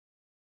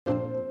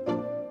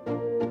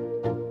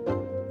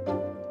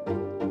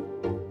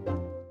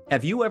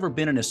Have you ever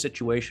been in a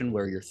situation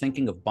where you're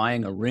thinking of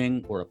buying a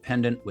ring or a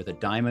pendant with a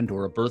diamond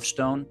or a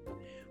birthstone?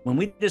 When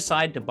we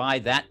decide to buy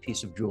that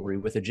piece of jewelry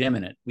with a gem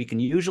in it, we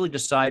can usually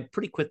decide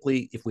pretty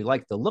quickly if we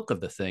like the look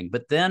of the thing,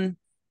 but then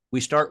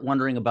we start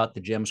wondering about the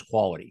gem's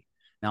quality.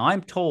 Now,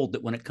 I'm told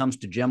that when it comes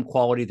to gem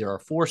quality, there are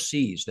 4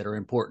 C's that are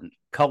important: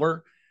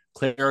 color,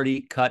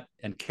 clarity, cut,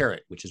 and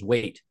carat, which is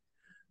weight.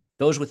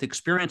 Those with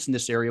experience in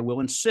this area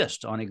will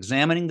insist on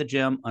examining the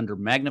gem under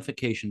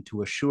magnification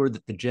to assure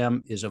that the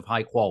gem is of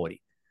high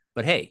quality.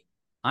 But hey,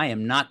 I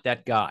am not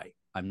that guy.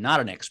 I'm not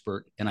an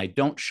expert, and I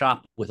don't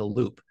shop with a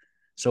loupe.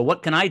 So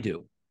what can I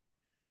do?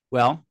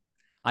 Well,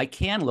 I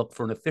can look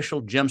for an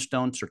official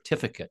gemstone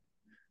certificate,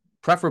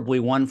 preferably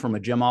one from a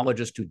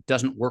gemologist who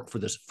doesn't work for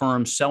this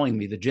firm selling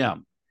me the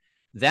gem.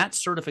 That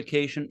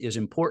certification is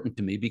important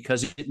to me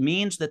because it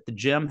means that the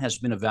gem has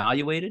been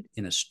evaluated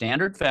in a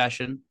standard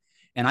fashion,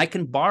 and I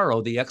can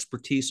borrow the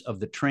expertise of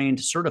the trained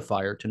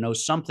certifier to know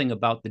something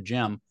about the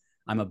gem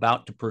I'm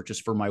about to purchase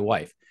for my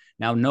wife.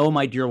 Now, no,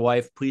 my dear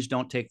wife, please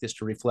don't take this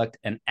to reflect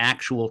an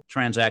actual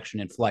transaction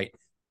in flight.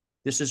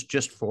 This is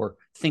just for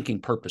thinking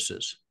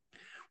purposes.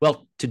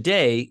 Well,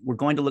 today we're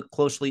going to look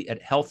closely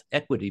at health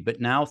equity, but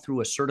now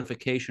through a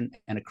certification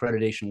and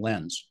accreditation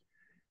lens.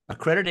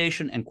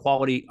 Accreditation and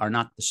quality are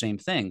not the same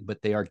thing,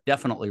 but they are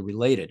definitely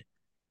related.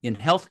 In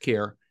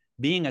healthcare,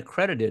 being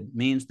accredited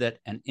means that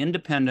an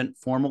independent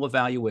formal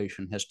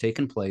evaluation has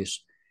taken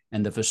place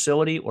and the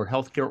facility or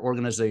healthcare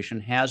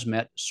organization has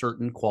met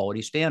certain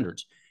quality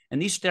standards.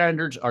 And these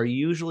standards are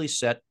usually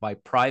set by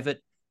private,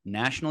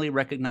 nationally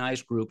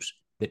recognized groups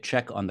that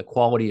check on the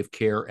quality of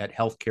care at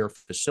healthcare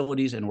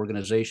facilities and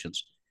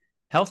organizations.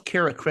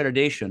 Healthcare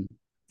accreditation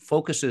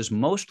focuses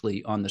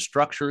mostly on the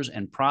structures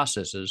and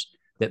processes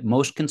that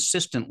most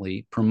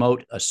consistently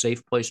promote a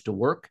safe place to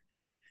work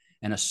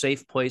and a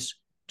safe place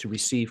to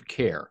receive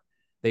care.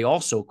 They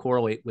also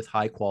correlate with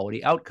high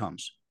quality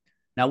outcomes.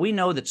 Now, we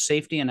know that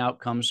safety and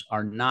outcomes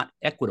are not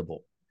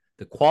equitable.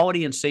 The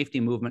quality and safety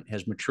movement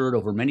has matured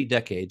over many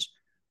decades,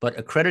 but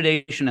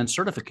accreditation and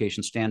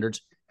certification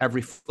standards have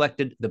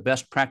reflected the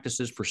best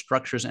practices for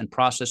structures and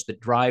process that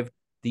drive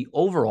the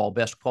overall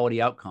best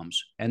quality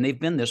outcomes, and they've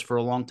been this for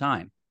a long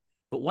time.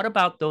 But what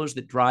about those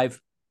that drive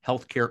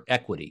healthcare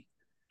equity?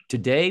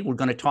 Today, we're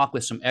going to talk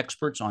with some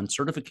experts on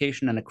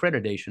certification and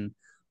accreditation,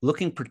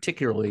 looking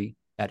particularly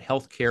at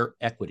healthcare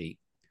equity.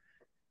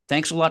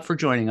 Thanks a lot for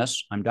joining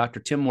us. I'm Dr.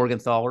 Tim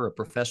Morgenthaler, a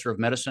professor of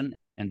medicine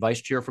and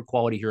vice chair for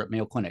quality here at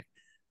Mayo Clinic.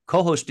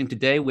 Co-hosting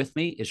today with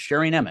me is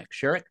Sherry Nemec.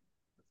 Sherry?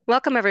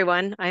 Welcome,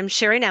 everyone. I'm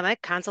Sherry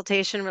Nemec,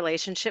 Consultation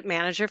Relationship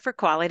Manager for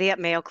Quality at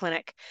Mayo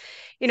Clinic.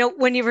 You know,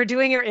 when you were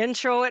doing your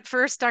intro at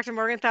first, Dr.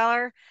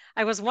 Morgenthaler,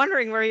 I was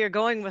wondering where you're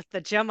going with the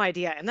gem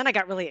idea. And then I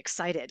got really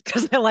excited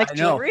because I like I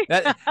know jewelry.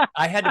 that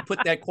I had to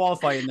put that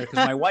qualifier in there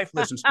because my wife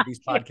listens to these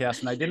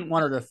podcasts and I didn't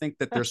want her to think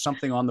that there's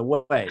something on the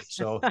way.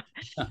 So,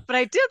 But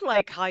I did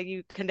like how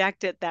you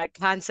connected that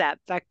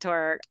concept back to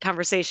our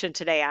conversation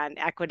today on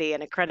equity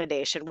and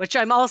accreditation, which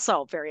I'm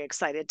also very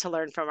excited to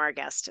learn from our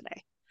guest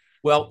today.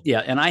 well, yeah,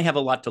 and I have a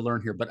lot to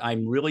learn here, but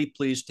I'm really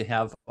pleased to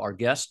have our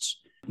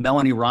guests,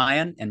 Melanie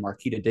Ryan and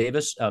Marquita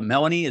Davis.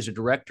 Melanie is a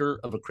director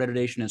of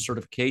accreditation and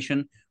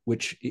certification,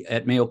 which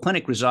at Mayo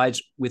Clinic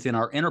resides within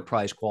our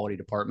enterprise quality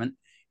department.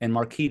 And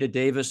Marquita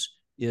Davis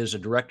is a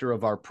director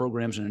of our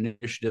programs and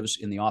initiatives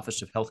in the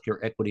Office of Healthcare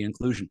Equity and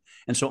Inclusion.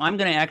 And so I'm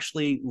going to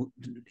actually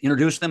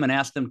introduce them and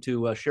ask them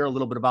to share a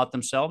little bit about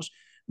themselves.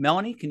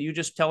 Melanie, can you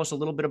just tell us a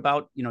little bit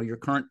about your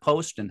current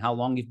post and how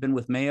long you've been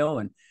with Mayo,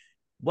 and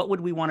what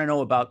would we want to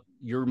know about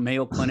your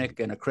Mayo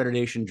Clinic and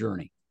accreditation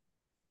journey?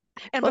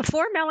 And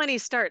before Melanie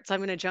starts, I'm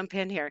going to jump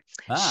in here.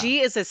 Ah, She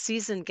is a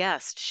seasoned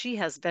guest. She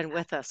has been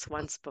with us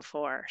once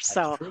before. that's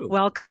So true.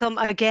 welcome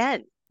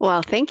again.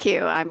 Well, thank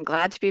you. I'm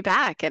glad to be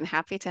back and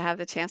happy to have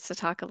the chance to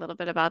talk a little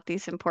bit about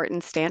these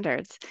important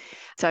standards.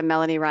 So, I'm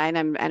Melanie Ryan.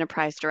 I'm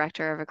Enterprise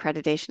Director of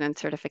Accreditation and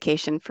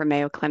Certification for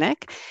Mayo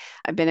Clinic.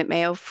 I've been at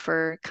Mayo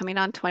for coming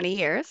on 20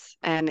 years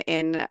and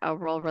in a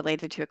role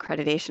related to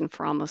accreditation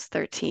for almost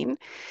 13.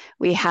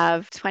 We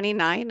have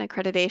 29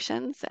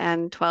 accreditations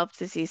and 12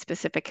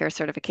 disease-specific care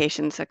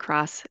certifications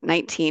across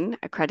 19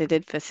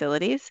 accredited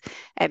facilities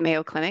at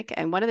Mayo Clinic.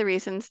 And one of the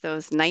reasons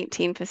those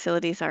 19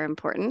 facilities are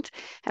important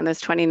and those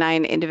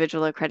 29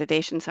 individual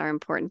accreditations are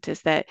important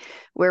is that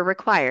we're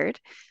required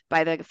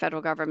by the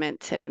federal government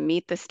to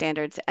meet the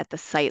standards at the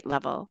site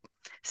level.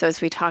 So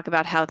as we talk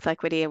about health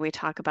equity and we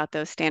talk about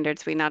those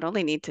standards, we not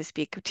only need to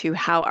speak to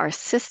how our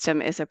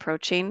system is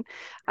approaching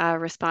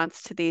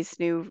response to these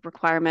new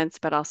requirements,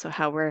 but also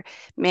how we're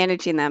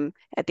managing them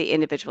at the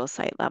individual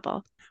site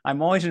level.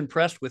 I'm always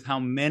impressed with how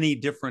many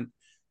different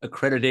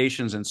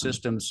accreditations and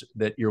systems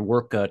that your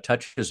work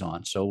touches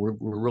on. So we're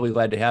really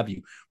glad to have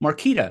you.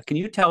 Marquita, can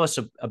you tell us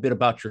a bit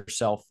about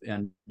yourself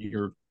and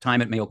your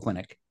time at Mayo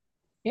Clinic?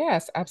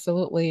 Yes,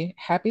 absolutely.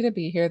 Happy to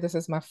be here. This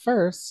is my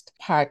first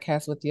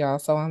podcast with y'all,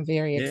 so I'm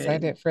very Yay.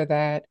 excited for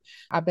that.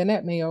 I've been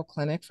at Mayo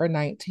Clinic for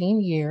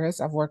 19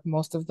 years. I've worked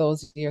most of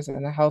those years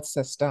in the health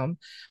system.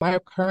 My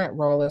current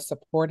role is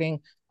supporting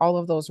all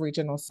of those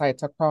regional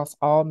sites across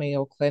all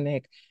Mayo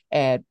Clinic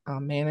at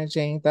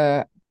managing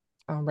the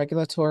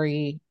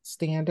regulatory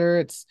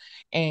standards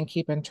and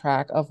keeping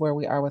track of where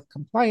we are with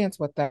compliance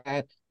with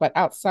that. But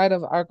outside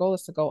of our goal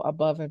is to go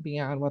above and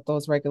beyond what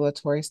those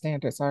regulatory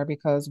standards are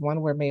because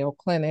one, we're Mayo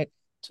Clinic,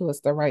 two,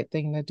 it's the right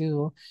thing to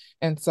do.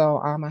 And so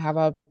I have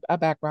a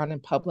background in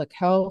public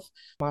health.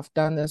 I've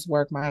done this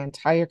work my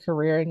entire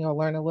career, and you'll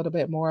learn a little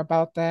bit more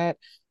about that.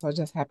 So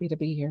just happy to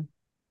be here.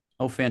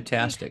 Oh, Thanks,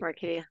 fantastic.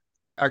 Marquita.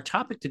 Our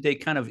topic today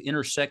kind of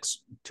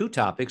intersects two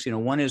topics.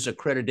 One is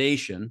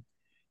accreditation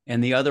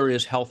and the other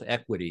is health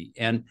equity.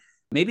 And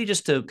maybe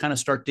just to kind of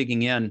start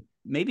digging in,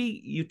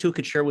 maybe you two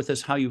could share with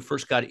us how you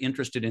first got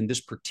interested in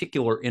this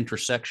particular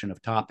intersection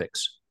of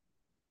topics.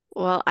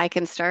 Well, I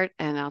can start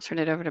and I'll turn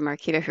it over to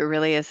Marquita, who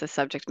really is the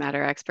subject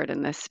matter expert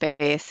in this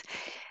space.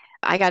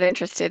 I got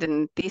interested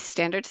in these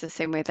standards the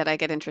same way that I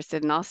get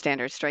interested in all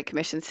standards. Joint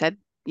Commission said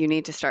you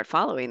need to start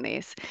following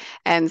these.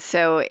 And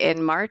so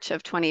in March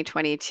of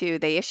 2022,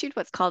 they issued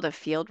what's called a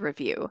field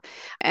review.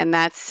 And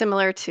that's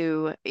similar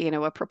to,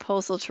 a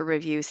proposal to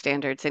review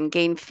standards and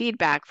gain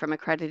feedback from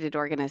accredited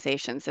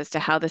organizations as to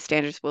how the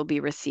standards will be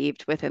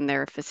received within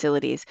their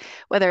facilities,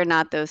 whether or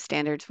not those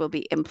standards will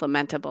be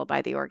implementable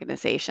by the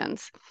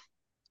organizations.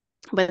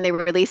 When they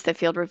release the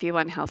field review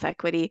on health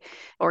equity,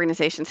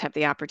 organizations have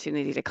the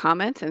opportunity to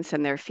comment and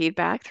send their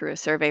feedback through a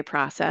survey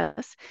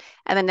process.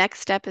 And the next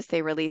step is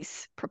they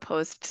release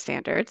proposed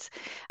standards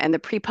and the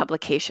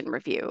pre-publication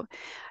review.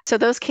 So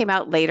those came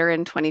out later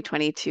in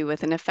 2022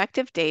 with an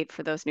effective date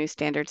for those new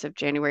standards of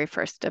January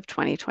 1st of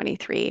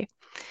 2023.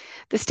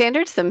 The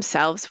standards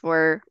themselves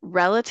were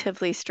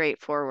relatively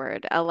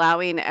straightforward,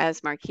 allowing,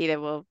 as Marquita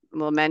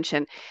will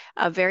mention,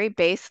 a very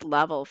base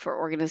level for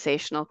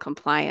organizational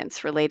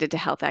compliance related to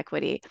health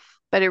equity.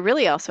 But it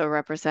really also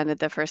represented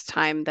the first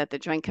time that the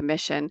Joint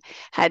Commission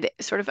had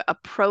sort of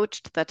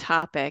approached the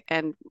topic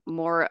and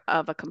more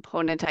of a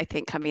component, I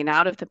think, coming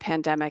out of the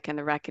pandemic and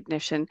the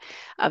recognition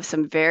of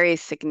some very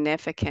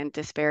significant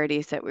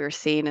disparities that we were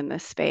seeing in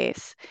this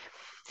space.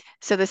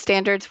 So the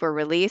standards were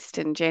released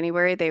in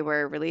January. They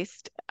were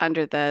released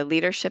under the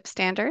leadership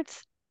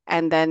standards.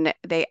 And then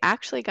they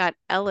actually got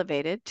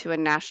elevated to a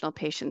national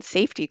patient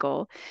safety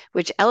goal,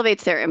 which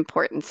elevates their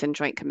importance in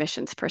Joint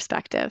Commission's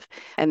perspective.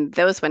 And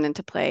those went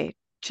into play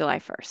July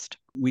 1st.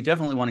 We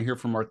definitely want to hear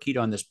from Marquita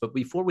on this. But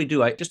before we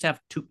do, I just have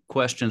two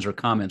questions or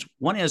comments.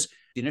 One is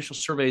the initial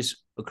surveys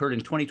occurred in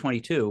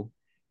 2022,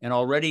 and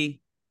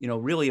already,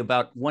 really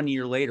about 1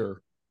 year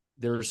later,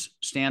 there's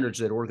standards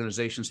that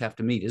organizations have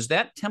to meet. Is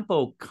that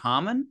tempo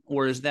common,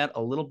 or is that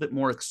a little bit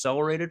more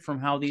accelerated from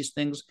how these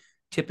things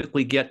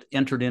typically get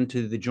entered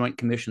into the Joint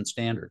Commission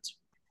standards?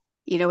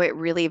 It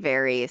really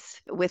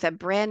varies. With a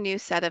brand new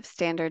set of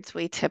standards,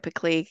 we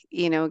typically,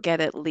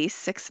 get at least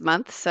 6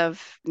 months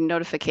of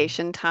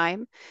notification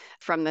time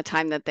from the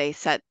time that they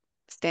set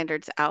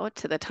standards out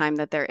to the time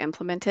that they're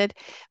implemented.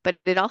 But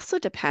it also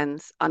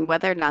depends on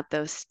whether or not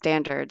those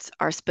standards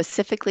are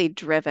specifically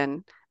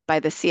driven by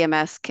the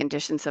CMS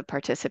conditions of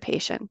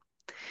participation.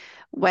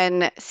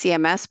 When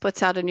CMS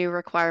puts out a new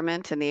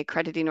requirement and the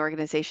accrediting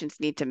organizations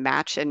need to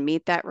match and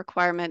meet that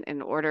requirement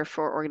in order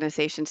for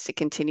organizations to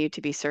continue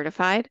to be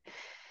certified,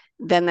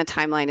 then the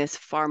timeline is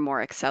far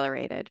more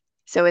accelerated.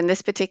 So in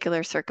this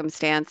particular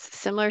circumstance,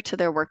 similar to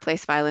their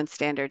workplace violence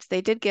standards,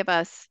 they did give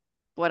us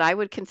what I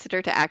would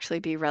consider to actually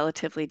be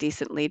relatively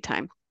decent lead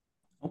time.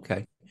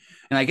 Okay.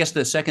 And I guess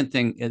the second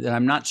thing, and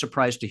I'm not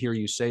surprised to hear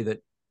you say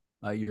that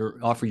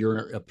offer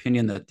your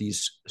opinion that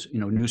these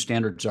new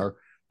standards are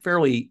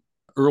fairly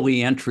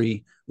early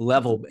entry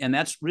level. And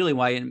that's really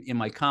why in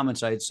my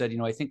comments I had said,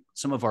 I think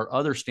some of our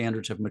other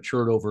standards have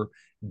matured over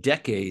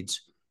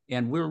decades,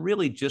 and we're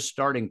really just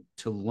starting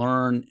to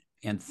learn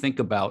and think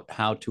about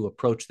how to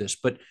approach this.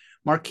 But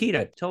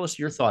Marquita, tell us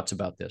your thoughts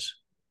about this.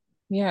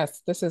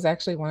 Yes, this is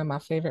actually one of my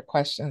favorite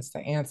questions to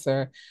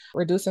answer.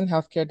 Reducing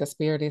healthcare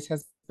disparities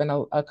has been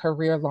a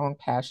career-long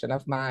passion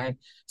of mine,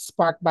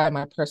 sparked by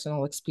my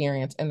personal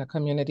experience in the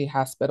community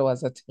hospital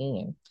as a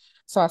teen.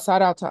 So I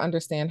sought out to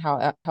understand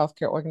how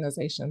healthcare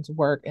organizations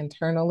work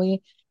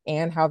internally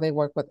and how they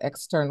work with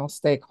external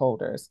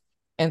stakeholders.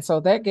 And so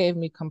that gave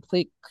me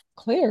complete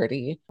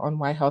clarity on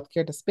why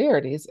healthcare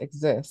disparities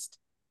exist.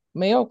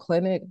 Mayo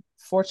Clinic,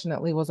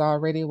 fortunately, was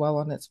already well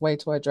on its way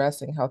to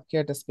addressing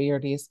healthcare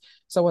disparities.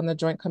 So when the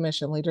Joint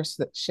Commission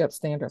leadership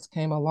standards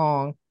came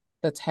along,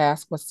 the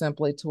task was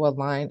simply to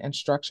align and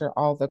structure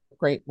all the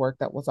great work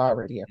that was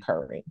already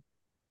occurring.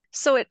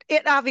 So it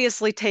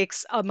obviously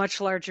takes a much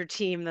larger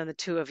team than the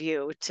two of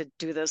you to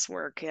do this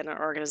work in an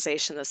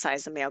organization the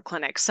size of Mayo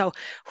Clinic. So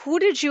who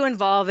did you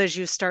involve as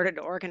you started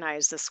to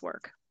organize this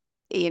work?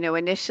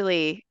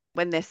 Initially,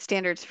 when the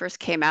standards first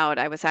came out,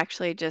 I was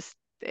actually just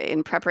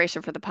in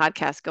preparation for the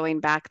podcast, going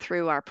back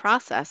through our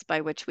process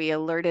by which we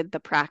alerted the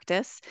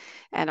practice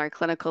and our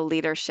clinical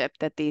leadership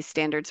that these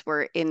standards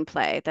were in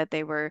play, that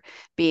they were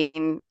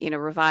being,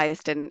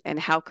 revised, and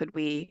how could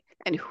we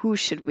and who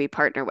should we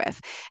partner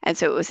with. And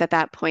so it was at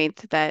that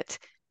point that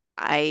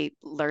I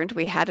learned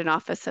we had an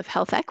Office of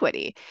Health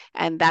Equity,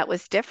 and that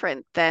was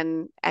different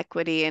than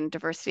equity and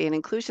diversity and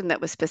inclusion that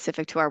was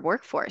specific to our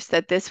workforce,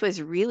 that this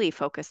was really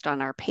focused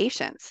on our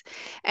patients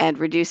and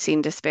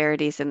reducing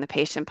disparities in the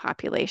patient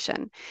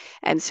population.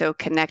 And so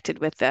connected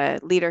with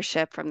the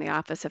leadership from the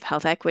Office of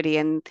Health Equity,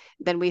 and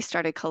then we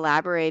started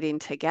collaborating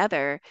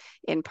together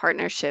in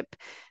partnership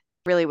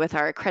really with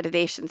our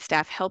accreditation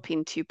staff,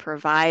 helping to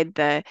provide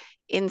the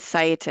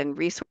insight and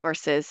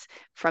resources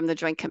from the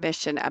Joint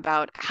Commission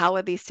about how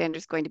are these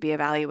standards going to be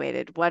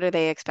evaluated? What are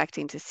they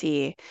expecting to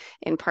see,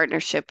 in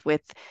partnership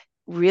with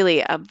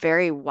really a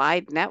very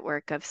wide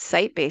network of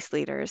site-based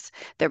leaders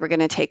that were going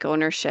to take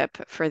ownership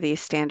for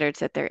these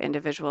standards at their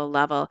individual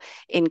level,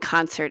 in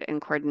concert and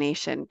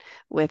coordination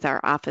with our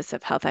Office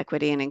of Health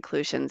Equity and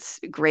Inclusion's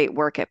great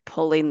work at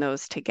pulling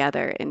those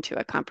together into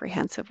a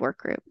comprehensive work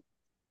group.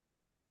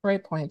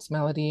 Great points,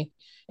 Melody.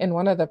 In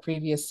one of the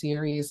previous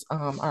series,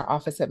 our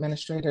office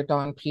administrator,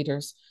 Dawn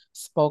Peters,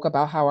 spoke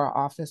about how our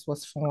office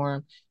was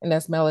formed. And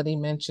as Melody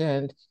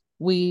mentioned,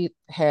 we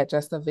had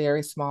just a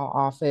very small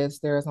office.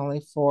 There was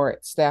only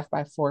staffed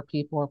by 4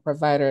 people, a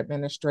provider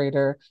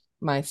administrator,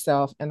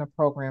 myself, and a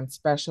program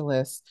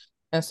specialist.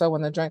 And so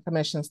when the Joint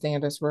Commission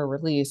standards were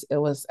released, it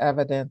was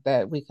evident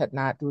that we could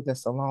not do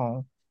this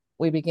alone.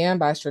 We began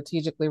by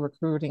strategically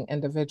recruiting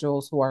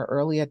individuals who are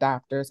early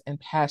adopters and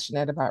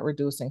passionate about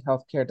reducing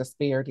healthcare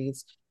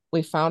disparities.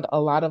 We found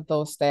a lot of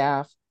those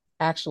staff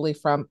actually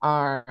from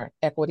our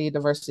equity,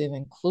 diversity, and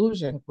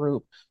inclusion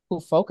group who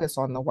focus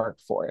on the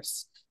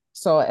workforce.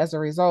 So as a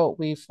result,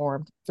 we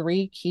formed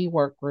 3 key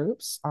work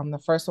groups. The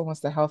first one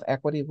was the Health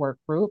Equity Work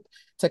Group,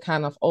 to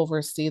kind of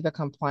oversee the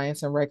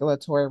compliance and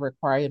regulatory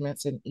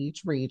requirements in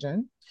each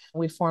region.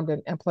 We formed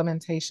an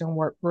implementation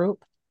work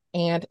group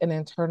and an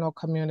internal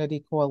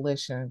community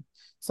coalition.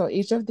 So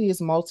each of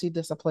these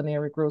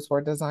multidisciplinary groups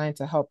were designed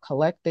to help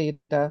collect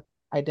data,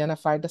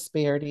 identify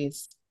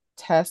disparities,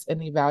 test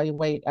and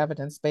evaluate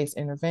evidence-based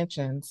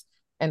interventions,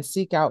 and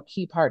seek out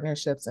key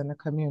partnerships in the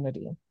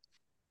community.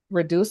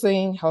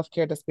 Reducing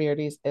healthcare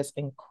disparities is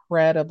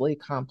incredibly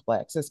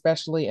complex,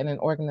 especially in an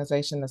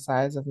organization the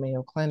size of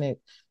Mayo Clinic.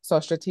 So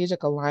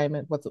strategic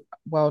alignment with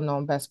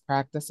well-known best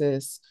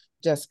practices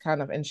just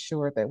kind of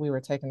ensured that we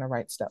were taking the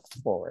right steps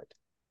forward.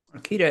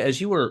 Akita, as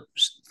you were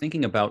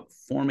thinking about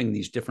forming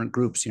these different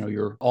groups,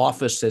 your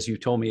office, as you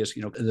told me, is,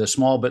 the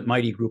small but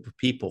mighty group of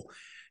people.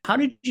 How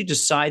did you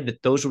decide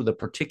that those were the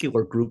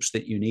particular groups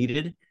that you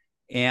needed?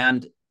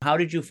 And how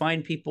did you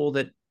find people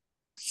that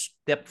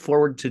stepped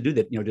forward to do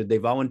that? Did they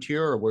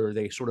volunteer, or were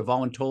they sort of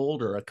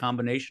voluntold, or a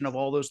combination of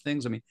all those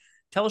things? I mean,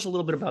 tell us a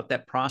little bit about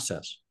that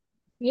process.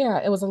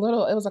 Yeah, it was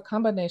a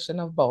combination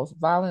of both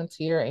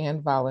volunteer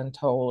and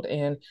voluntold.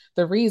 And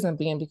the reason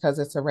being because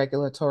it's a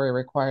regulatory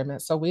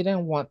requirement. So we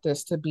didn't want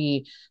this to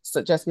be,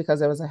 so just because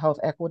it was a health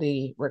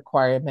equity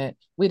requirement,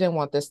 we didn't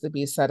want this to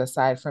be set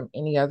aside from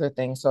any other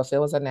thing. So if it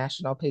was a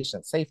national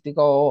patient safety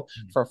goal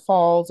for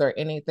falls or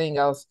anything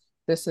else,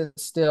 this is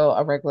still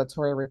a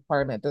regulatory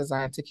requirement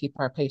designed to keep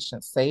our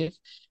patients safe.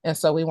 And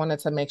so we wanted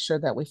to make sure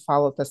that we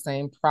followed the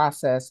same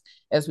process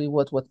as we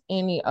would with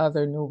any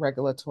other new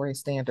regulatory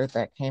standard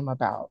that came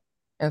about.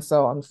 And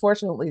so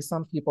unfortunately,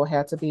 some people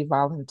had to be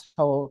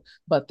voluntold,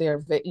 but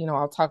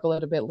I'll talk a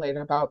little bit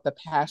later about the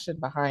passion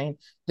behind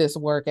this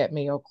work at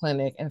Mayo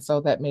Clinic. And so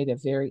that made it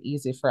very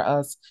easy for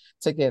us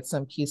to get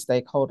some key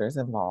stakeholders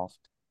involved.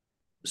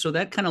 So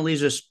that kind of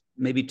leads us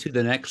maybe to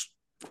the next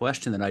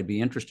question that I'd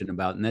be interested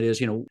about. And that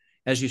is,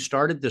 as you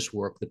started this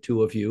work, the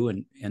 2 of you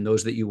and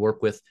those that you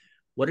work with,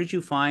 what did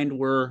you find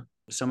were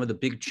some of the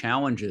big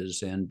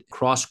challenges and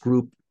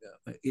cross-group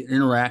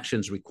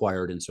interactions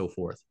required and so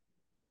forth?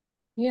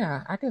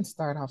 Yeah, I can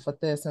start off with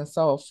this. And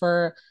so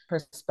for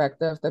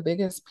perspective, the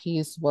biggest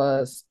piece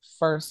was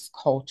first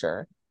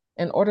culture.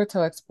 In order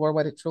to explore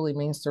what it truly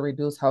means to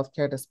reduce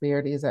healthcare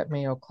disparities at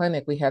Mayo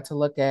Clinic, we had to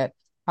look at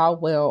how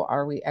well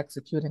are we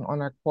executing on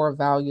our core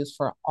values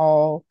for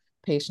all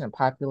patient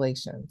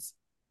populations.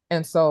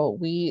 And so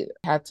we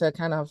had to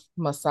kind of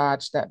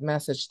massage that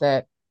message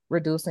that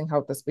reducing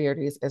health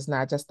disparities is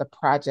not just a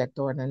project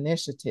or an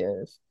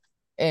initiative.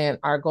 And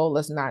our goal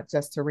is not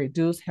just to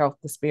reduce health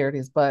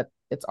disparities, but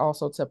it's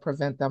also to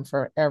prevent them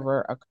from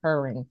ever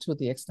occurring to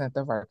the extent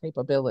of our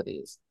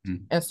capabilities.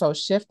 Mm-hmm. And so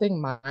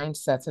shifting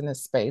mindsets in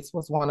this space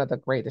was one of the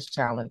greatest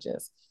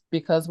challenges,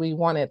 because we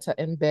wanted to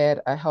embed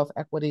a health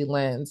equity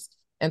lens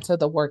into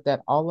the work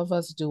that all of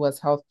us do as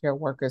healthcare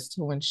workers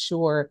to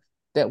ensure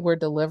that we're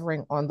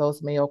delivering on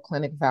those Mayo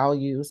Clinic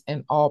values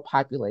and all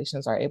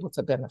populations are able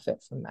to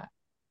benefit from that.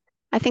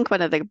 I think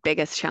one of the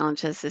biggest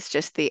challenges is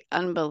just the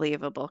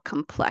unbelievable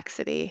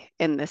complexity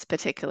in this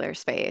particular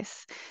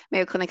space.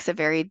 Mayo Clinic's a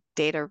very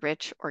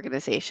data-rich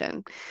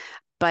organization.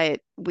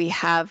 but we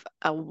have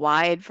a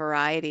wide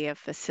variety of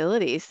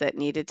facilities that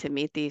needed to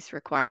meet these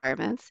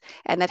requirements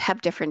and that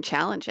have different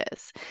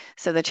challenges.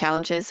 So the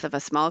challenges of a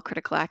small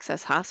critical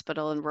access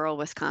hospital in rural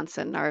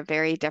Wisconsin are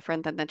very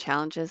different than the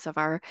challenges of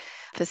our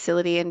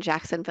facility in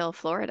Jacksonville,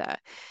 Florida.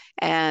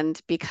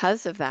 And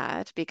because of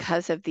that,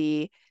 because of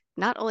the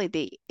not only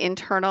the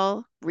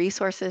internal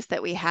resources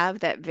that we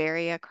have that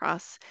vary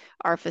across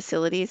our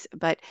facilities,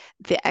 but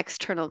the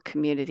external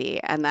community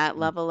and that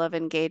level of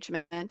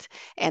engagement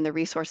and the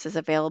resources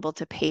available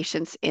to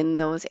patients in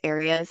those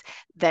areas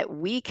that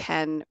we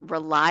can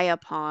rely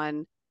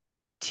upon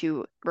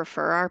to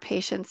refer our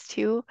patients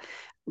to,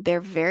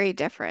 they're very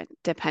different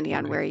depending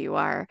on where you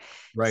are.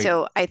 Right.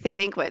 So I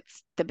think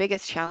what's the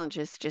biggest challenge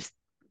is just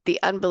the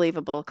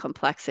unbelievable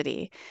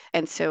complexity.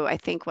 And so I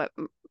think what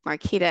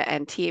Marquita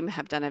and team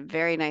have done a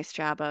very nice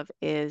job of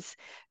is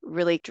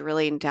really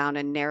drilling down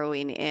and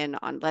narrowing in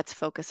on let's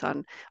focus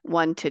on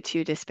 1 to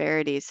 2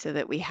 disparities so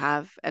that we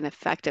have an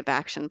effective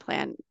action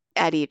plan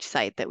at each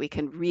site that we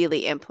can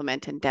really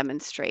implement and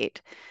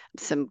demonstrate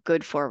some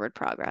good forward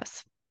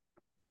progress.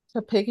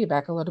 To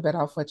piggyback a little bit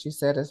off what you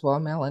said as well,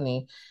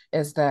 Melanie,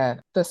 is that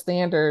the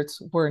standards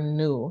were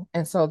new.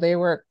 And so they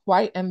were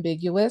quite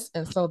ambiguous.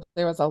 And so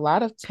there was a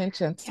lot of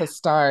tension to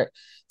start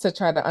to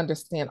try to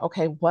understand,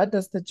 okay, what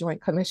does the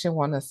Joint Commission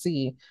want to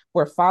see?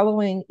 We're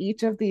following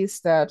each of these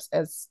steps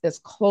as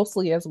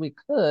closely as we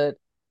could,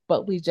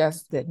 but we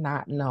just did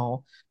not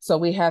know. So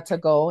we had to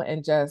go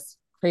and just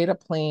create a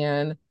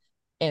plan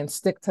and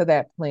stick to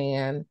that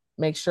plan,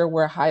 make sure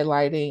we're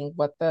highlighting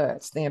what the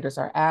standards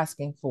are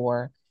asking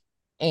for,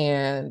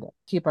 and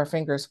keep our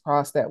fingers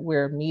crossed that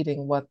we're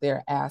meeting what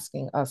they're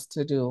asking us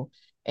to do.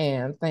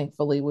 And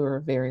thankfully, we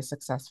were very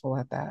successful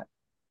at that.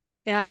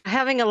 Yeah,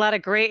 having a lot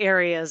of gray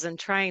areas and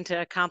trying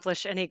to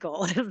accomplish any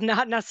goal is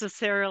not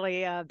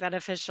necessarily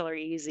beneficial or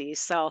easy.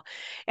 So,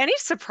 any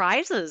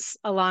surprises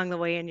along the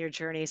way in your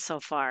journey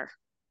so far?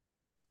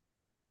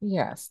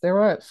 Yes, there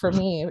were, for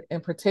me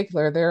in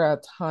particular, there are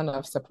a ton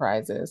of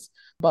surprises.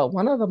 But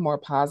one of the more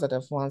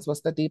positive ones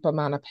was the deep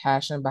amount of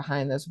passion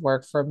behind this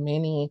work for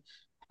many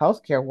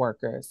healthcare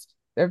workers.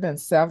 There have been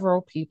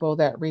several people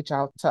that reach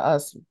out to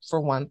us, for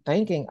one,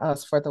 thanking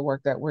us for the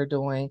work that we're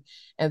doing,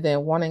 and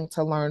then wanting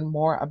to learn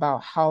more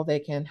about how they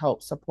can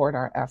help support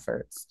our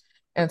efforts.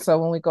 And so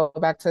when we go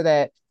back to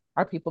that,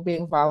 are people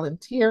being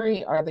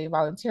volunteering? Are they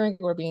volunteering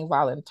or being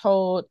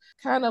voluntold?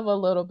 Kind of a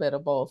little bit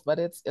of both, but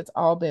it's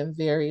all been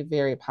very,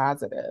 very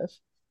positive.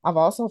 I've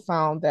also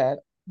found that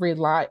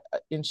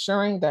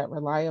ensuring that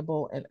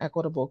reliable and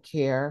equitable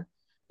care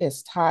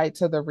is tied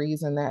to the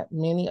reason that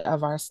many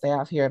of our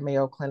staff here at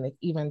Mayo Clinic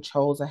even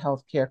chose a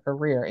healthcare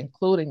career,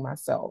 including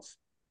myself.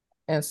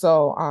 And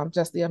so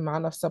just the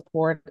amount of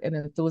support and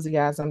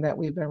enthusiasm that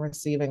we've been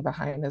receiving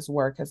behind this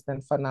work has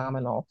been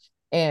phenomenal.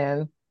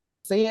 And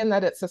saying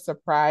that it's a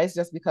surprise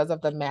just because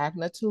of the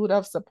magnitude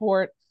of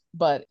support,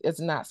 but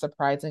it's not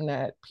surprising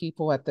that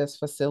people at this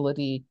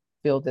facility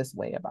feel this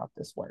way about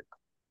this work.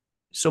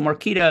 So,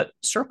 Marquita,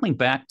 circling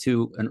back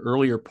to an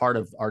earlier part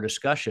of our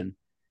discussion,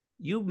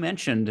 you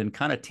mentioned and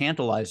kind of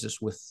tantalized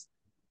us with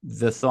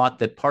the thought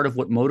that part of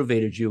what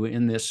motivated you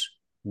in this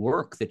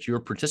work that you're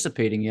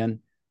participating in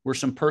were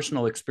some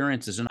personal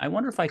experiences. And I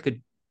wonder if I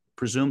could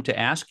presume to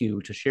ask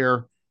you to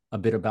share a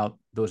bit about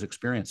those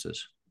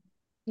experiences.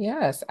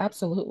 Yes,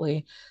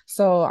 absolutely.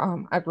 So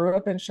I grew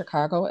up in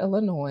Chicago,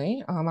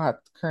 Illinois. I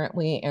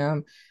currently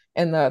am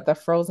in the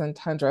frozen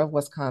tundra of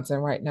Wisconsin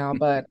right now,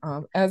 but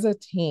as a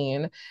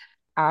teen,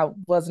 I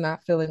was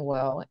not feeling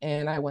well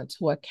and I went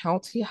to a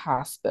county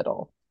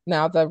hospital.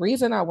 Now, the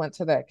reason I went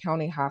to that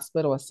county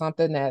hospital is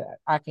something that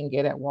I can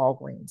get at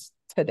Walgreens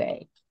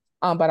today.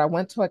 But I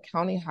went to a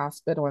county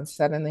hospital and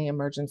sat in the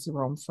emergency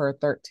room for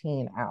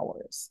 13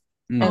 hours.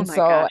 Oh And my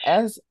so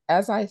gosh.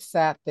 as I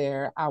sat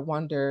there, I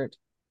wondered,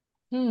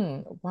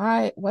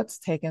 what's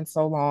taking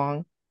so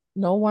long?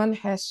 No one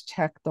has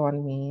checked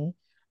on me.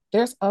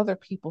 There's other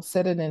people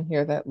sitting in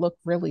here that look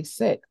really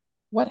sick.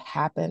 What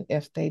happened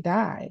if they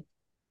die?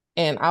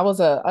 And I was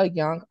a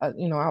young, I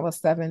was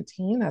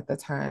 17 at the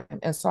time.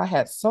 And so I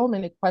had so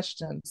many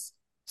questions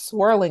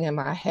swirling in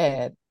my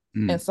head.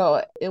 And Mm.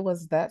 so it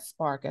was that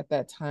spark at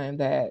that time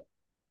that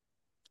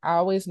I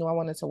always knew I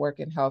wanted to work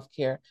in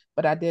healthcare,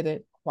 but I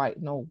didn't quite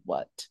know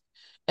what.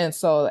 And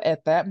so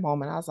at that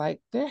moment, I was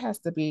like, there has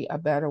to be a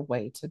better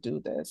way to do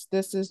this.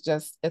 This is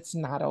just, it's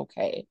not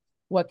okay.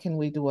 What can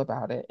we do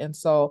about it? And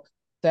so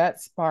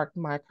that sparked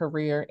my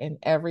career in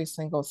every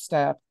single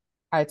step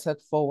I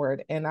took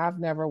forward. And I've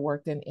never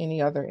worked in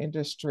any other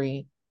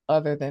industry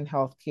other than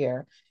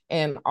healthcare.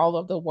 And all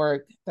of the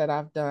work that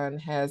I've done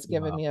has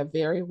given Wow. me a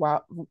very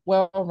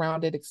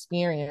well-rounded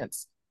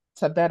experience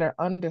to better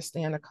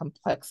understand the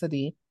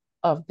complexity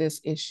of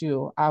this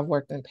issue. I've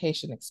worked in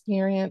patient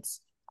experience,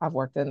 I've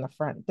worked in the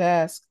front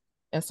desk.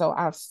 And so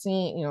I've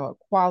seen,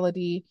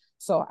 quality.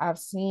 So I've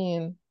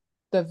seen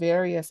the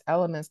various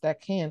elements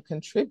that can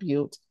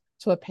contribute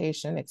to a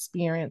patient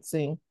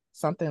experiencing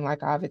something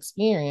like I've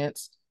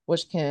experienced,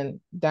 which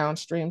can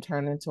downstream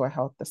turn into a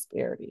health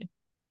disparity.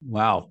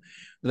 Wow,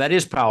 that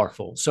is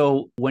powerful.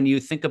 So, when you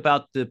think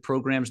about the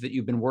programs that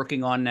you've been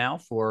working on now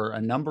for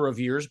a number of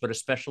years, but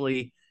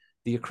especially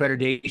the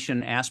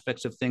accreditation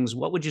aspects of things,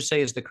 what would you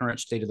say is the current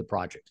state of the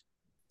project?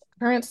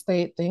 Current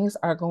state, things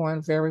are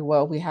going very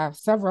well. We have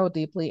several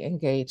deeply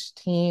engaged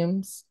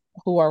teams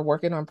who are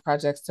working on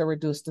projects to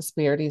reduce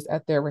disparities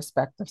at their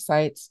respective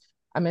sites.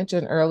 I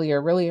mentioned earlier,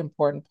 a really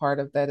important part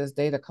of that is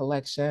data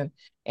collection.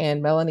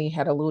 And Melanie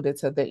had alluded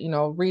to that,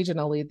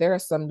 regionally, there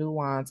is some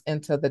nuance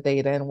into the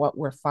data, and what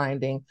we're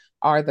finding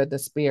are the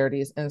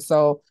disparities. And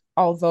so,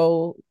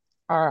 although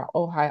our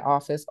Ojai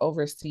office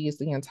oversees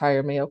the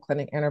entire Mayo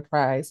Clinic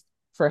enterprise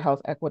for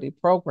health equity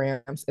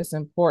programs, it's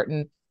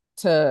important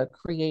to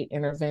create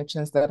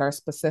interventions that are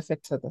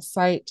specific to the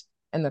site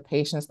and the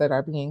patients that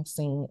are being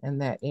seen in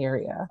that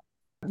area.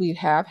 We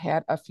have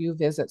had a few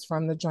visits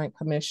from the Joint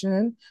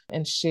Commission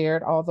and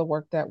shared all the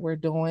work that we're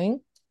doing,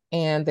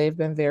 and they've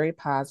been very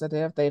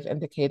positive. They've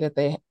indicated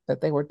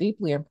that they were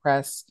deeply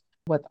impressed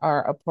with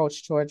our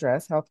approach to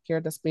address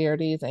healthcare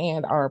disparities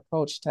and our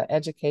approach to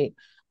educate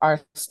our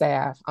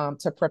staff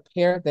to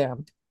prepare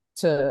them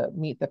to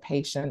meet the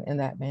patient in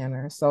that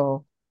manner.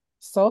 So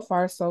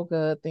far, so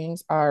good.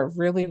 Things are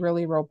really,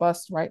 really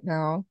robust right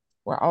now.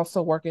 We're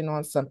also working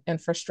on some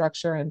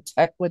infrastructure and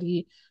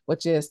equity,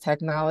 which is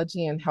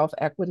technology and health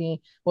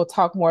equity. We'll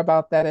talk more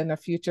about that in a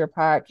future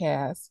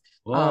podcast.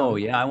 Oh,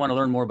 yeah, I want to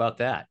learn more about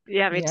that.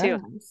 Yeah, me too.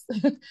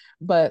 Yes,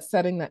 but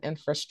setting the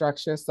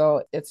infrastructure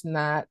so it's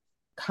not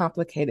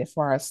complicated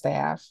for our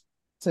staff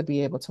to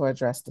be able to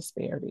address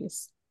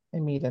disparities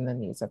and meeting the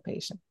needs of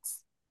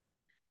patients.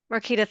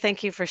 Marquita,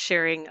 thank you for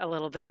sharing a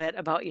little bit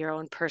about your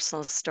own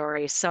personal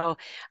story. So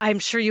I'm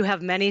sure you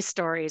have many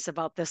stories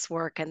about this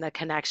work and the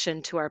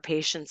connection to our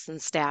patients and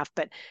staff,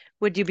 but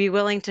would you be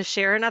willing to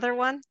share another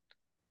one?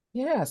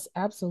 Yes,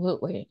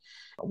 absolutely.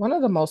 One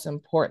of the most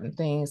important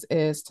things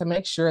is to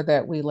make sure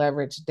that we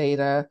leverage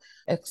data,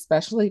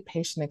 especially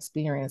patient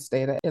experience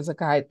data, as a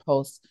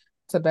guidepost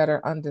to better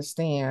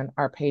understand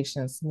our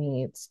patients'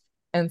 needs.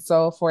 And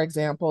so, for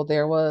example,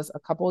 there was a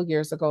couple of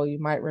years ago, you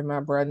might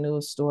remember a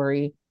news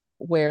story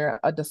where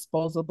a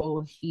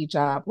disposable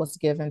hijab was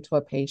given to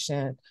a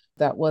patient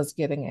that was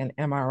getting an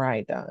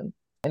MRI done,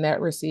 and that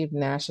received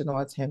national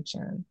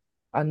attention.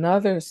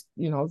 Another,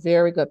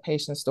 very good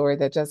patient story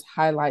that just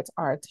highlights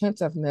our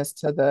attentiveness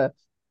to the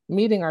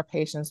meeting our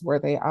patients where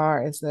they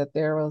are is that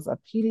there was a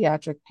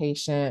pediatric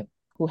patient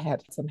who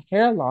had some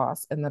hair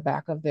loss in the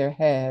back of their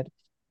head,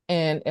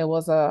 and it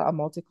was a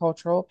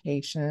multicultural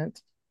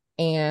patient.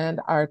 And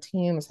our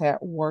teams had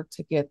worked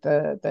to get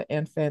the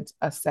infant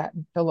a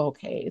satin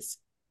pillowcase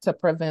to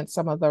prevent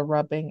some of the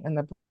rubbing and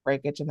the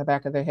breakage in the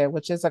back of their head,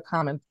 which is a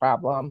common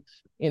problem,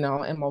 in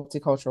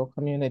multicultural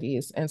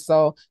communities. And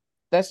so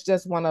that's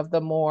just one of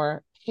the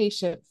more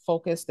patient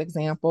focused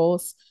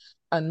examples.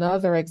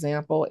 Another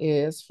example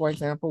is, for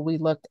example, we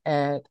looked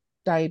at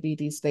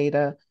diabetes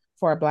data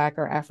for a Black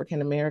or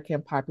African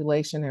American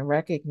population and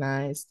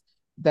recognized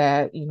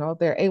that,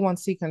 their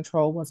A1C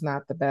control was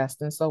not the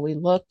best. And so we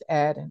looked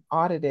at and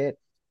audited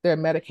their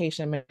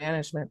medication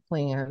management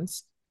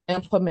plans,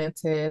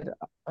 implemented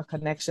a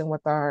connection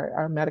with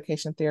our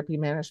medication therapy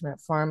management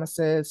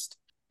pharmacist,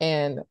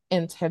 and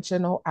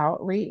intentional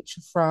outreach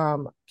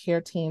from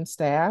care team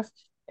staff.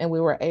 And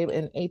we were able,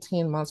 in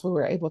 18 months, we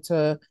were able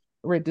to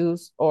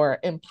reduce or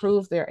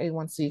improve their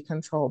A1C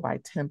control by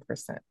 10%.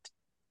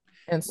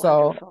 And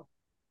so Wonderful.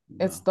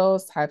 it's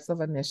those types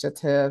of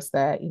initiatives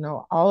that,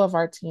 all of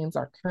our teams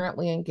are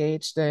currently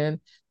engaged in.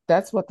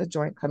 That's what the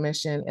Joint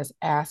Commission is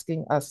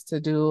asking us to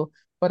do.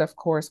 But of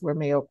course, we're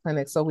Mayo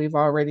Clinic, so we've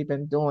already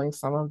been doing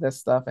some of this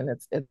stuff, and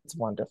it's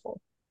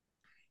wonderful.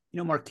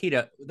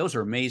 Marquita, those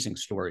are amazing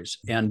stories.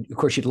 And of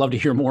course, you'd love to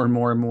hear more and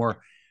more and more.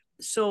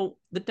 So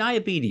the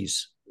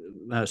diabetes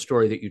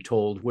story that you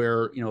told,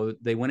 where,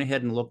 they went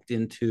ahead and looked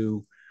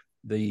into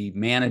the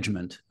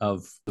management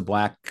of the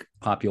Black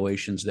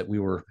populations that we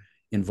were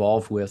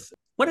involved with.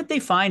 What did they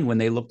find when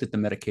they looked at the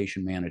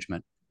medication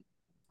management?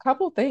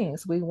 Couple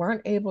things. We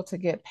weren't able to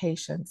get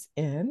patients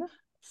in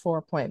for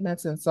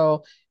appointments. And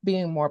so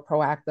being more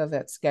proactive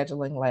at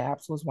scheduling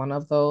labs was one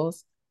of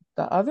those.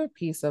 The other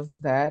piece of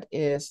that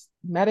is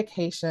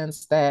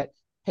medications that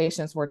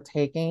patients were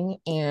taking.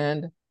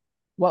 And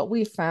what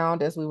we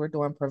found as we were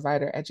doing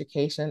provider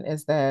education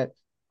is that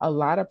a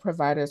lot of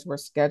providers were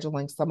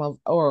scheduling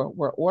or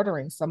were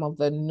ordering some of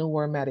the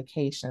newer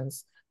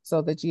medications.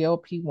 So the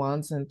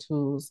GLP-1s and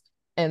 2s,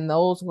 and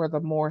those were the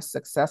more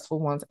successful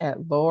ones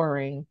at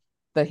lowering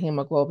the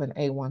hemoglobin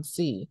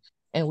A1C.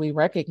 And we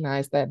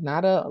recognize that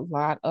not a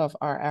lot of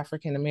our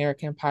African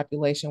American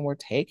population were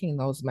taking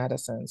those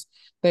medicines.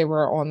 They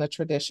were on the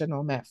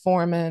traditional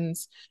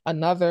metformins.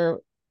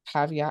 Another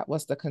caveat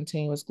was the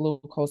continuous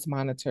glucose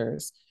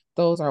monitors.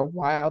 Those are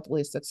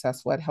wildly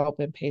successful at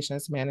helping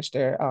patients manage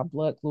their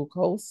blood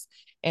glucose.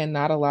 And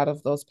not a lot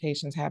of those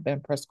patients have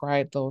been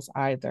prescribed those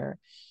either.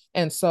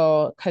 And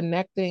so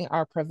connecting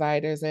our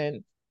providers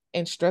and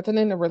and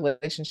strengthening the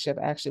relationship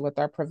actually with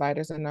our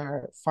providers and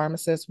our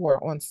pharmacists who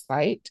are on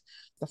site,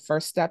 the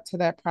first step to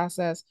that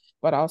process,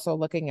 but also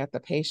looking at the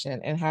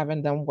patient and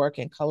having them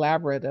working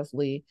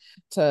collaboratively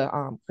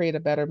to create a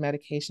better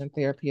medication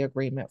therapy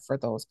agreement for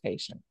those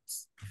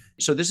patients.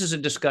 So this is a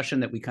discussion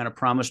that we kind of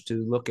promised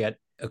to look at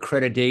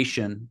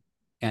accreditation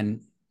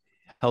and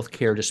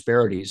healthcare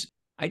disparities.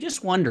 I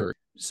just wonder,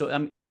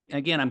 so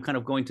again, I'm kind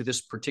of going to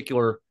this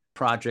particular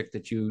project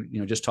that you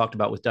just talked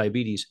about with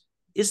diabetes.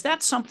 Is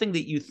that something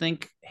that you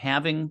think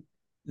having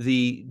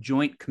the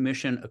Joint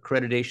Commission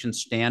accreditation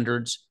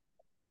standards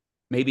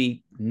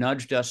maybe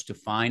nudged us to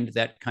find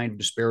that kind of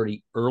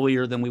disparity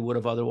earlier than we would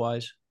have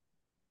otherwise?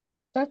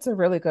 That's a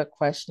really good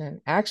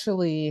question.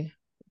 Actually,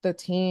 the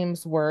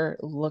teams were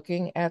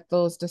looking at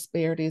those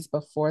disparities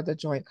before the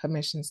Joint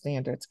Commission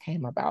standards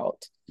came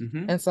about.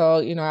 Mm-hmm. And so,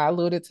 I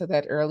alluded to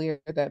that earlier,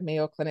 that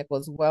Mayo Clinic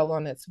was well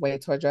on its way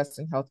to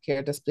addressing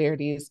healthcare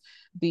disparities.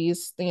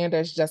 These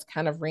standards just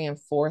kind of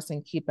reinforce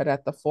and keep it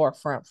at the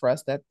forefront for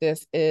us that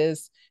this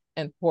is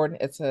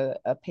important. It's a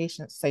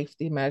patient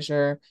safety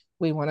measure.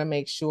 We want to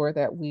make sure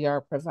that we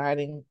are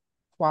providing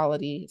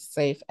quality,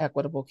 safe,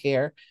 equitable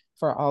care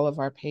for all of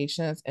our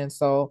patients. And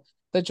so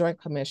the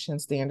Joint Commission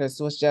standards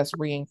was just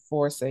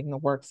reinforcing the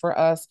work for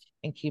us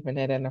and keeping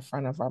it in the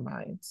front of our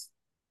minds.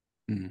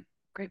 Mm-hmm.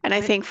 Great. And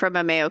I think from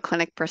a Mayo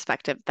Clinic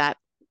perspective, that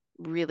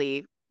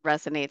really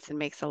resonates and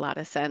makes a lot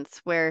of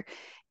sense, where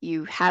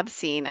you have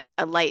seen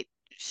a light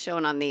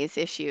shown on these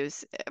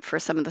issues for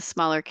some of the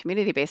smaller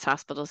community-based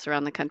hospitals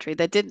around the country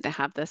that didn't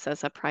have this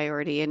as a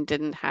priority and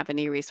didn't have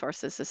any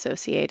resources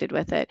associated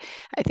with it.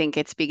 I think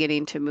it's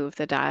beginning to move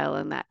the dial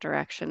in that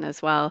direction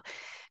as well.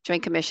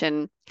 Joint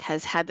Commission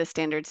has had the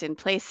standards in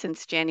place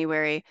since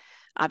January.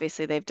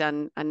 Obviously, they've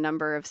done a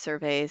number of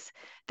surveys.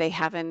 They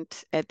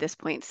haven't, at this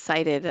point,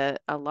 cited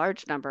a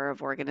large number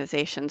of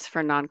organizations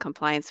for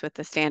non-compliance with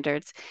the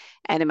standards.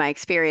 And in my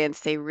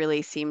experience, they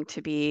really seem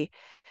to be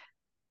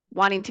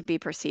wanting to be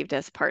perceived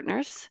as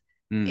partners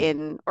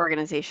in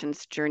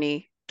organizations'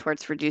 journey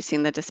towards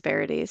reducing the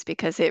disparities,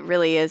 because it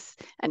really is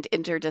an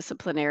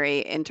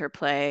interdisciplinary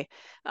interplay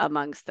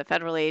amongst the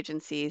federal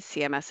agencies.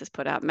 CMS has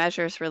put out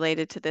measures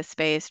related to this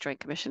space. Joint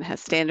Commission has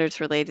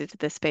standards related to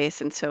this space.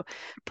 And so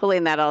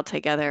pulling that all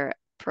together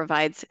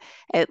provides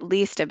at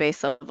least a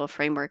base level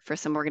framework for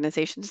some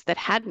organizations that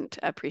hadn't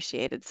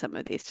appreciated some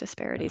of these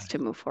disparities to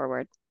move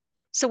forward.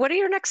 So what are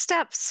your next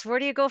steps? Where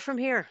do you go from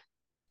here?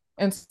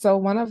 And so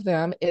one of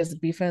them is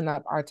beefing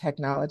up our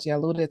technology. I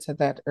alluded to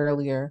that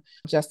earlier,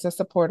 just to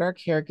support our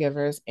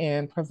caregivers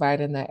and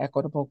providing that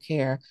equitable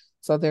care.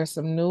 So there's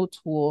some new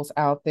tools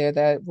out there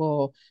that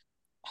will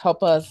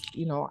help us,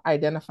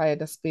 identify a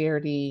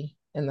disparity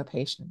in the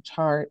patient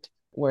chart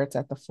where it's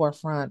at the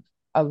forefront,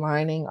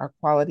 aligning our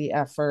quality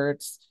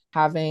efforts,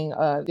 having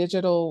a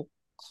digital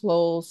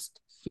closed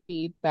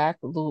feedback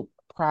loop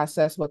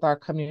process with our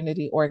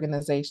community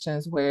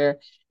organizations, where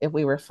if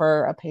we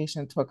refer a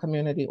patient to a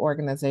community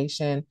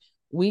organization,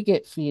 we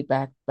get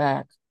feedback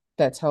back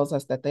that tells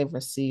us that they've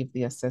received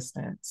the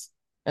assistance.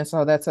 And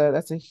so that's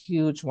a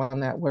huge one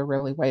that we're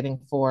really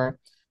waiting for.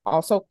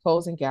 Also,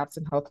 closing gaps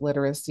in health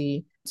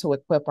literacy to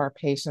equip our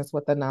patients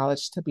with the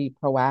knowledge to be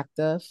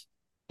proactive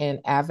and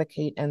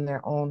advocate in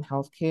their own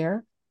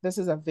healthcare. This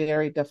is a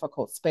very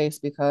difficult space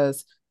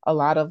because a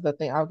lot of the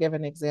things, I'll give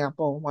an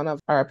example. One of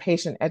our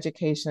patient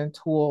education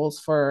tools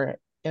for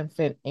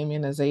infant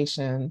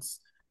immunizations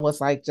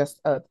was like just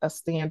a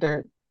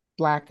standard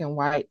Black and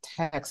white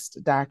text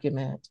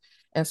document.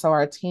 And so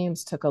our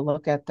teams took a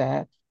look at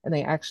that, and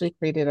they actually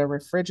created a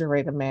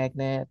refrigerator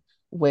magnet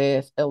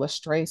with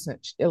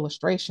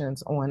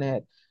illustrations on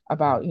it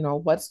about,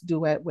 what's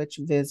due at which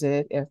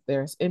visit, if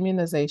there's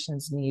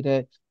immunizations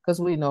needed,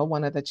 because we know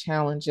one of the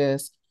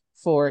challenges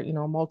for,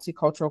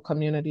 multicultural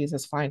communities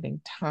is finding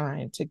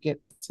time to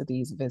get to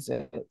these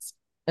visits.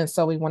 And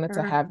so we wanted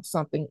to have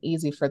something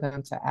easy for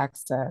them to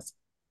access,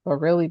 but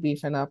really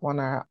beefing up on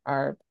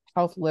our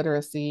health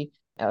literacy,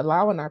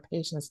 allowing our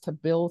patients to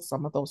build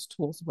some of those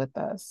tools with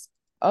us.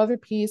 Other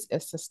piece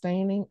is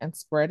sustaining and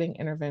spreading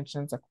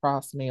interventions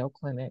across Mayo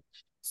Clinic.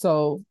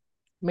 So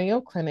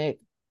Mayo Clinic,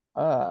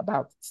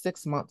 about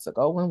 6 months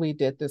ago, when we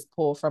did this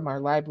pull from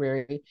our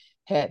library,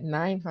 had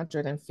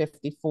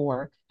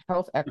 954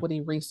 health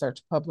equity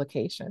research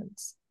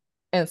publications.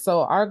 And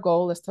so our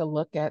goal is to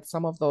look at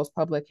some of those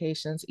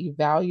publications,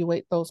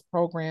 evaluate those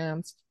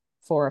programs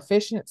for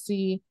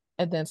efficiency,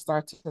 and then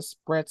start to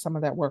spread some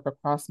of that work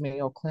across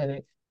Mayo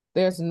Clinic.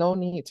 There's no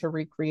need to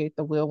recreate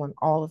the wheel when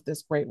all of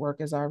this great work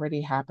is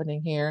already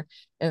happening here.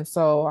 And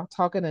so I'll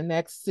talk in the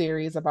next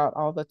series about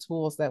all the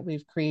tools that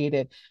we've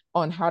created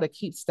on how to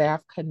keep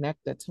staff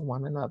connected to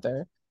one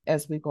another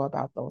as we go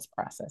about those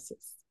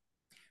processes.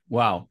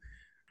 Wow.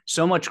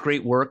 So much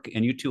great work,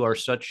 and you two are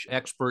such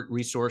expert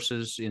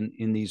resources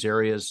in these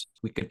areas.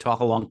 We could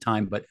talk a long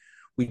time, but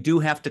we do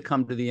have to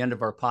come to the end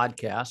of our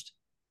podcast.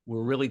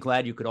 We're really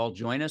glad you could all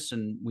join us,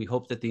 and we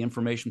hope that the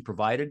information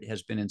provided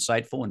has been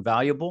insightful and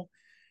valuable.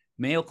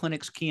 Mayo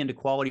Clinic's Key into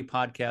Quality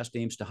podcast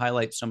aims to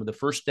highlight some of the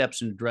first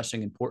steps in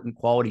addressing important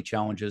quality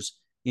challenges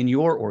in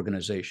your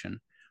organization.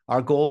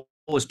 Our goal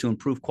is to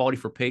improve quality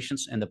for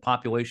patients and the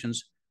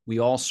populations we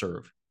all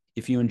serve.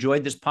 If you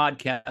enjoyed this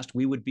podcast,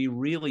 we would be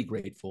really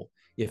grateful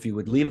if you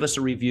would leave us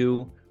a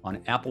review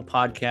on Apple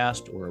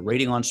Podcast or a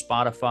rating on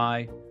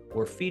Spotify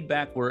or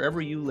feedback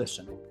wherever you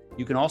listen.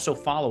 You can also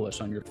follow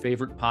us on your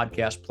favorite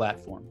podcast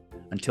platform.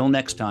 Until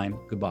next time,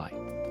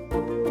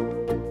 goodbye.